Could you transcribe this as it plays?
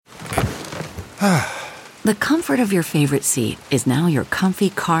The comfort of your favorite seat is now your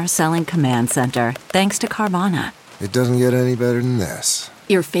comfy car-selling command center, thanks to Carvana. It doesn't get any better than this.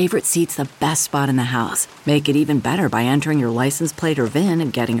 Your favorite seat's the best spot in the house. Make it even better by entering your license plate or VIN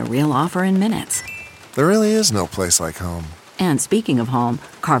and getting a real offer in minutes. There really is no place like home. And speaking of home,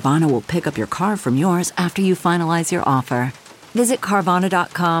 Carvana will pick up your car from yours after you finalize your offer. Visit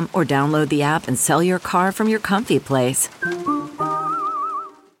Carvana.com or download the app and sell your car from your comfy place.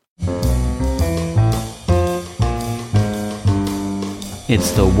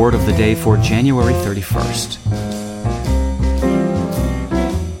 It's the word of the day for January 31st.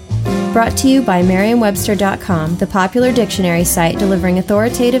 Brought to you by Merriam-Webster.com, the popular dictionary site delivering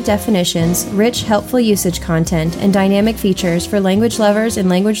authoritative definitions, rich, helpful usage content, and dynamic features for language lovers and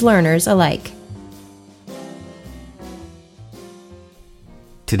language learners alike.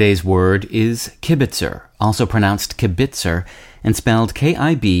 Today's word is kibitzer, also pronounced kibitzer, and spelled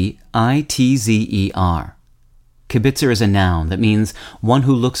Kibitzer. Kibitzer is a noun that means one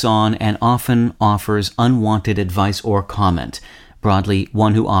who looks on and often offers unwanted advice or comment. Broadly,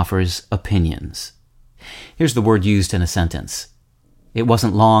 one who offers opinions. Here's the word used in a sentence. It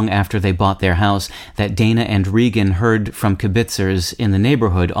wasn't long after they bought their house that Dana and Regan heard from kibitzers in the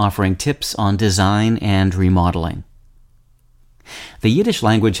neighborhood offering tips on design and remodeling. The Yiddish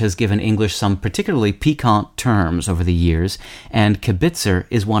language has given English some particularly piquant terms over the years, and kibitzer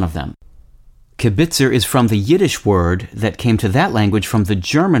is one of them. Kibitzer is from the Yiddish word that came to that language from the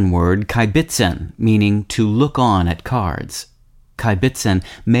German word Kiebitzen, meaning to look on at cards. Kiebitzen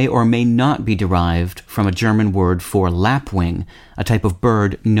may or may not be derived from a German word for lapwing, a type of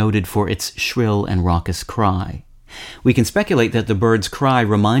bird noted for its shrill and raucous cry. We can speculate that the bird's cry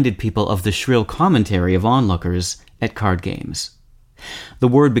reminded people of the shrill commentary of onlookers at card games. The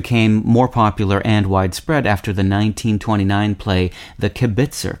word became more popular and widespread after the 1929 play The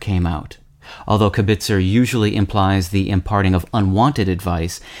Kibitzer came out. Although kibitzer usually implies the imparting of unwanted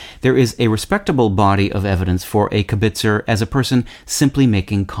advice, there is a respectable body of evidence for a kibitzer as a person simply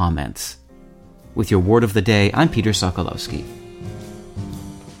making comments. With your word of the day, I'm Peter Sokolowski.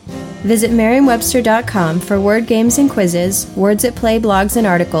 Visit Merriam-Webster.com for word games and quizzes, words at play blogs and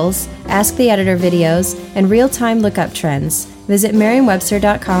articles, Ask the Editor videos, and real-time lookup trends. Visit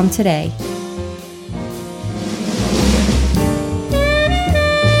Merriam-Webster.com today.